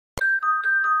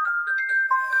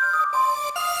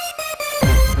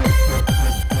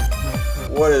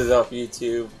What is up,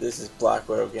 YouTube? This is Black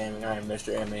Widow Gaming. I am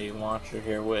Mr. M80 Launcher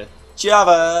here with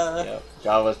Java. Yep,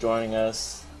 Java's joining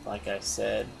us, like I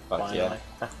said. Fuck finally.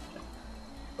 Yeah.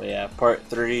 But yeah, part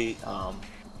 3.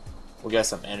 We got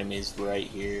some enemies right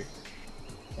here,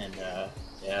 and yeah,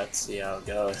 let's see how it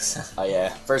goes. Oh yeah,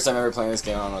 first time ever playing this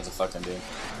game. I don't know what the fuck I'm doing.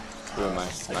 Who am I?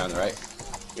 Am I on the right?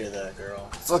 You're the girl.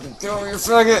 Fucking get over your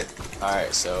faggot!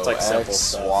 Alright, so It's like simple X,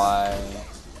 stuff.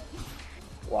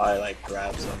 Y. Like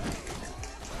grabs them,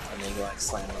 and then you like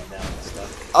slam them down and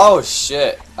stuff. Oh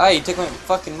shit! Ah, you took my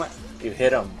fucking money. You hit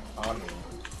them on me.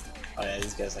 Oh yeah,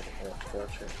 these guys like a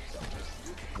torture.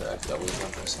 Double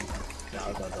jump or something. No, I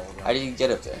was gonna double jump. How do you get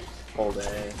up there? Hold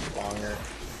A,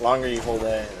 longer you hold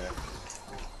A,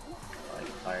 like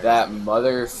higher. That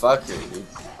motherfucker, dude.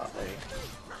 Oh, there you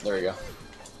There we go.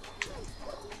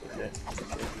 go.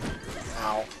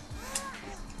 Ow.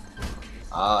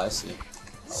 Ah, I see.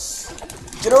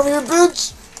 Get over here,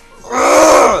 bitch!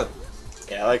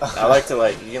 Yeah, I like to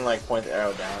like you can like point the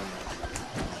arrow down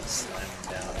and slam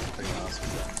him down. It's pretty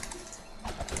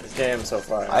awesome. This game so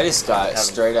far. I just got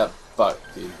straight up fucked,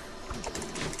 dude.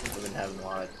 We've been having a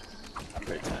lot of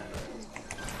great time.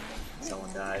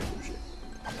 Someone died and shit.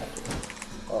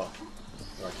 Oh.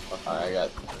 Alright, I got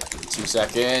 2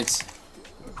 seconds.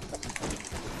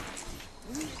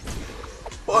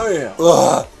 Oh yeah.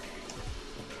 Ugh.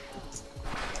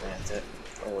 That's it.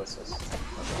 Oh, what's this?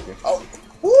 Oh,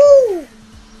 woo!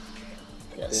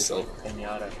 Yeah, This so.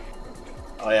 pinata.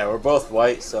 Oh yeah, we're both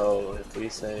white, so if we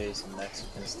say some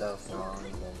Mexican stuff wrong,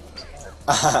 then it's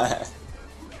bad.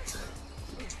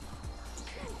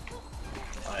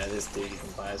 Oh yeah, this dude, you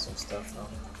can buy some stuff though.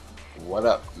 What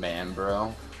up, man,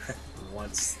 bro?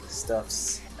 Once the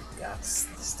stuffs, I got the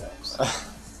stuffs.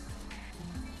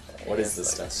 What is the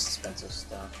like stuff? Expensive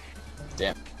stuff.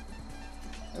 Damn.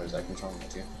 Where's that controlling me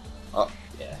too? Oh,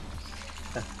 Yeah.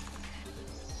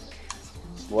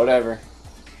 whatever.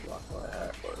 Block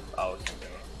oh, we can go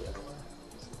the other way.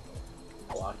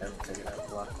 Block them, take it out,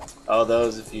 block. Oh,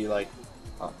 those if you like,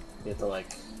 Oh. you have to like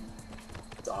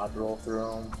dodge roll through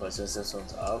them, but since this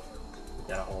one's up, you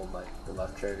gotta hold like the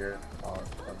left trigger on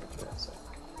the trigger, so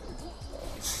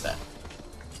that.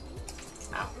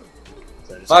 Ow.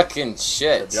 So just Fucking so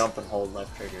shit. jump and hold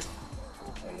left trigger.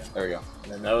 There you go. There we go.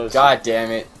 And then those. God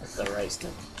damn it. The right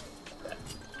stick.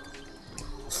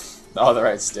 Oh, the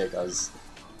right stick. I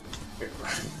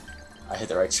Yeah. hit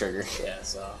the right trigger. Yeah,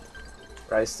 so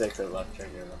right stick or left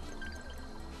trigger.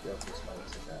 Go through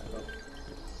spiders like that. Oh.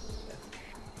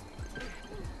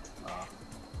 Yeah.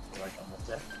 You like almost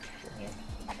there? Here.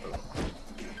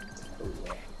 Oh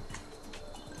yeah.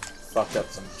 Fucked up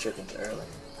some chickens early.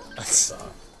 So,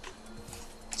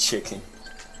 Chicken.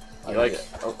 you like?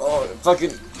 Oh,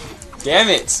 fucking. Damn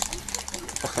it.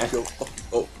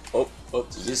 Oh,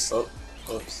 You just. oh,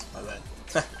 oops, my bad.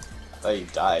 I thought you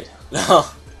died. No.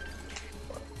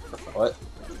 What?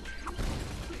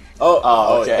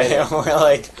 Oh, okay. yeah. We're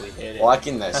like We hit it.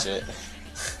 walking that shit.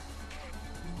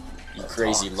 You That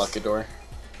crazy talks. luckador.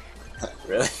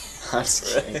 Really? I'm just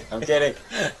kidding. I'm kidding.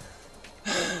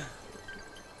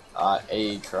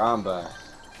 A caramba.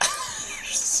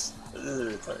 This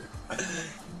is retarded.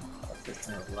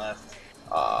 15 left.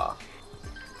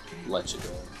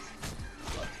 Luchador.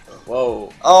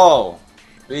 Whoa. Oh!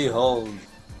 Behold.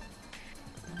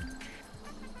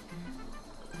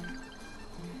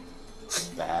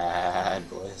 Bad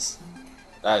boys.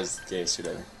 That is the gayest shit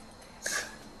ever.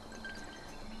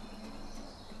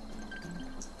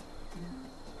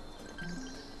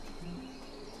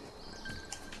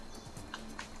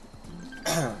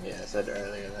 Yeah, I said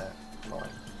earlier that I'm like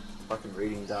fucking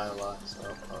reading dialect,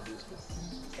 so I'll use this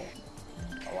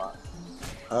a lot.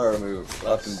 Power move.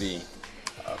 Up and B.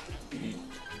 Up.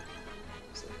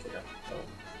 So, yeah.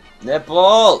 Oh.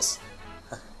 Nipples!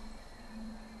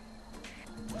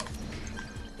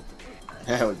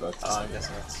 Yeah, we both. I guess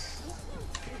that's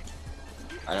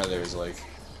I know there was like.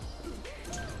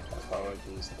 probably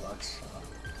these bucks.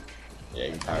 Yeah,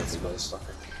 you can power through those.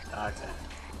 Okay.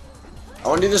 I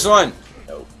wanna do this one!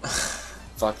 Nope.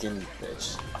 Fucking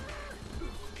bitch.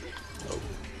 Nope.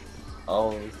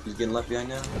 Oh, he's getting left behind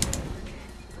now?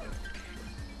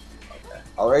 Okay.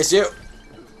 I'll race you!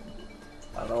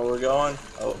 I don't know where we're going.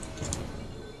 Oh.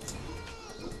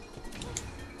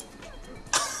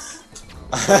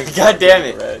 God damn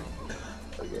it! Red.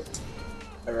 Okay.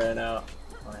 I ran out.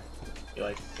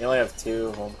 You only have 2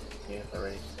 of them. You have to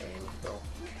race. Go.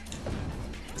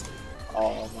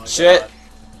 Oh my Shit. god.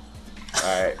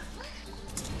 Alright.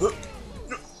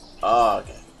 Oh,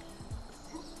 okay.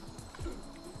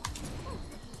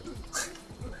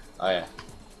 Oh yeah.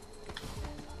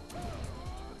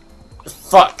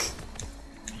 Fuck!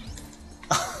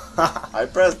 I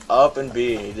pressed up and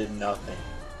B and he did nothing.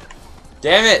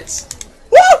 Damn it!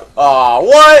 Woo! Aw,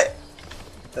 what?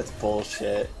 That's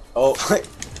bullshit. Oh.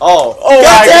 Oh. Oh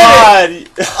my god!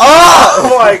 Oh!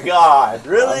 Oh my god!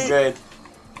 Really? I'm good.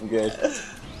 I'm good.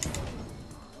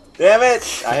 Damn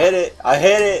it! I hit it. I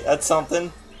hit it. That's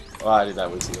something. Oh, I did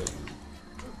that way too late.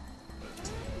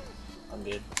 I'm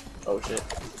good. Oh shit.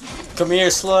 Come here,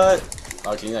 slut.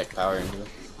 Oh, can you like power into it?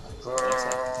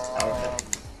 Okay.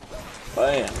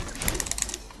 Bam.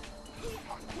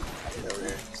 Get over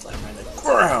here. Slam right in the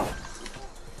ground.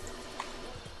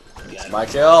 My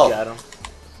kill. Got him.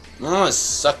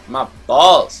 Suck my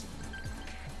balls.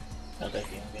 No,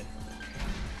 thank you. I'm good.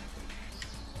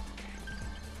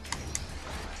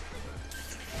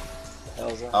 What the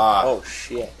hell's that? Ah. Oh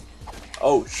shit.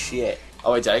 Oh shit.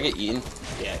 Oh wait, did I get eaten?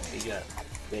 Yeah, you got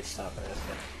bitch top right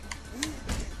there.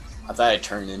 I thought I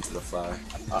turned into the flower.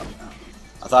 Oh no.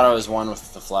 I thought I was one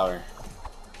with the flower.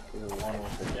 You were one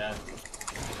with the death.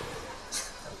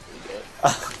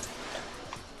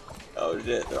 Oh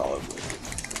shit, they're all over me.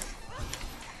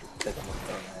 Take them with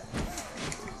them,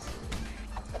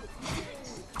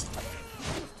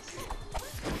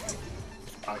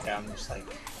 man. Okay, I'm just like...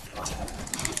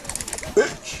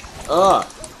 Bitch!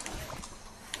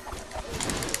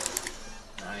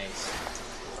 Nice.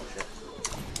 Oh shit.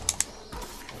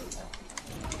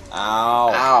 Ow.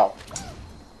 Ow!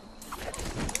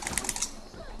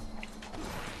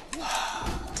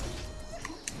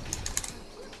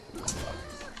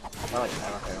 I like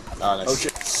that. Okay. Oh, nice. Oh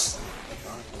shit.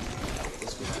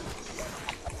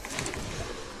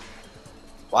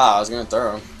 Wow, I was gonna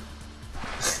throw him.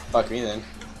 Fuck me then.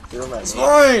 Threw him at It's me.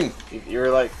 mine! You were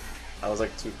like, I was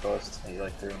like too close, and you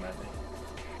like threw him at me.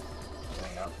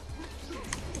 Going up.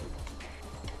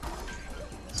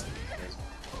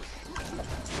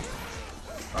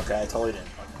 Okay, I totally didn't.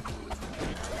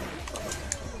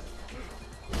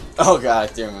 Oh god, I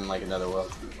threw him in like another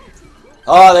world.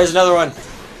 Oh, there's another one!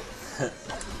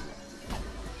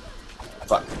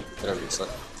 Fuck. Get over here, slut.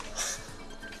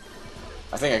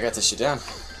 I think I got this shit down.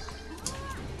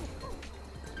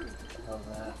 Oh,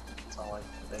 that. It's all like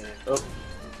they. Oh!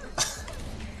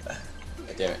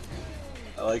 God damn it.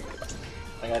 I like.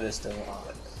 I got this still on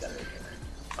it. Got it.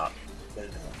 Oh, get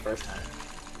it the first time.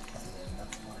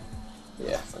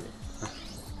 Yeah, fuck it.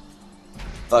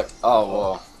 Fuck. Oh,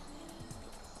 whoa.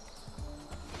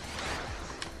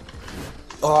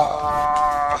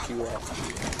 Oh! You off.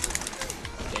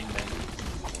 Dang, man.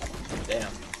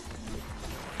 Damn.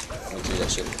 Let me do that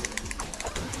shit.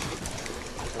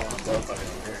 Come on, both of them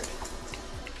here.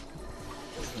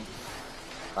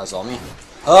 That's all me.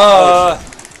 Oh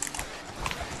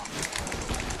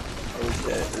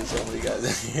shit, there's so many guys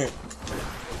in here.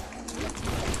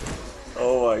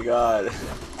 Oh my god.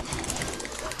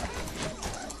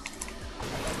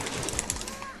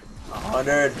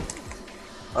 100.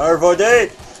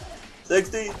 140.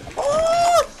 60.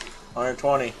 Oh!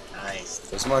 120. Nice.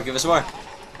 Give us more, give us more.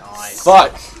 Nice.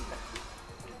 Fuck!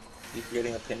 Keep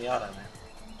getting a pinata, man.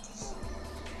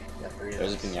 Yeah, three of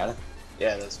There's a those. pinata?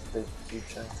 Yeah, those big, huge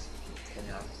chunks.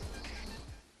 Pinatas.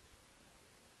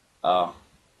 Oh.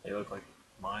 They look like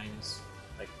mines,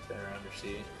 like they're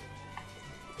undersea.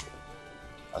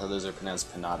 I thought those are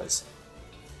pronounced pinatas.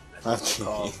 That's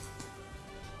what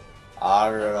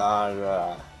they're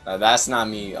called. That's not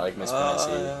me, like,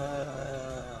 mispronouncing.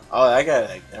 Oh, that guy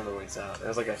like never wakes out.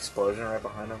 There's like an explosion right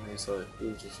behind him. He was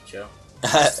just chill.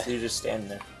 He was just standing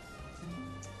there.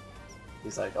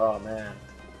 He's like, oh man,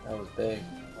 that was big.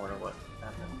 I wonder what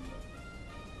happened.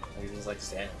 Like, he's just like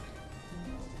standing.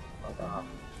 Like, oh.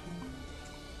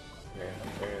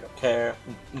 Don't care.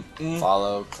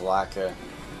 Follow Kalaka.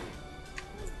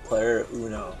 Player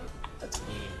Uno. That's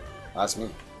me. That's me.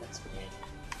 That's me.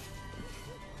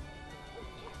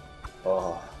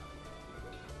 Oh.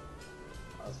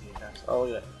 That was me, guys. Oh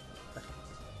yeah.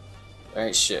 There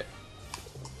ain't shit.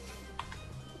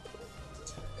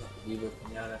 Viva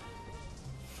Pinata.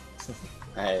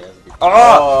 Hey, that's a good.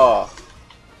 Oh!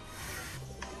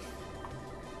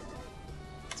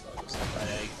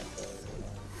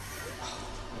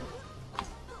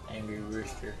 Angry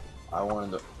rooster. I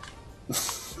wanted to.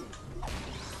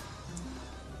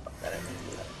 That I didn't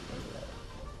do that.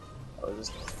 Oh, is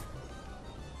this?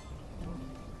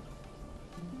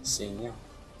 Seeing you.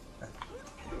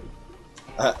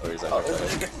 Where's that?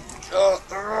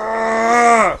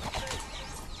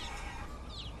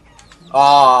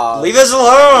 Ah! Leave us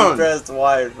alone! Pressed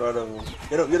Y in front of him.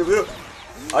 Get him, get him, get him!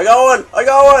 I got one! I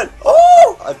got one!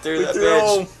 Oh! I threw We that threw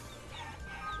bitch. him.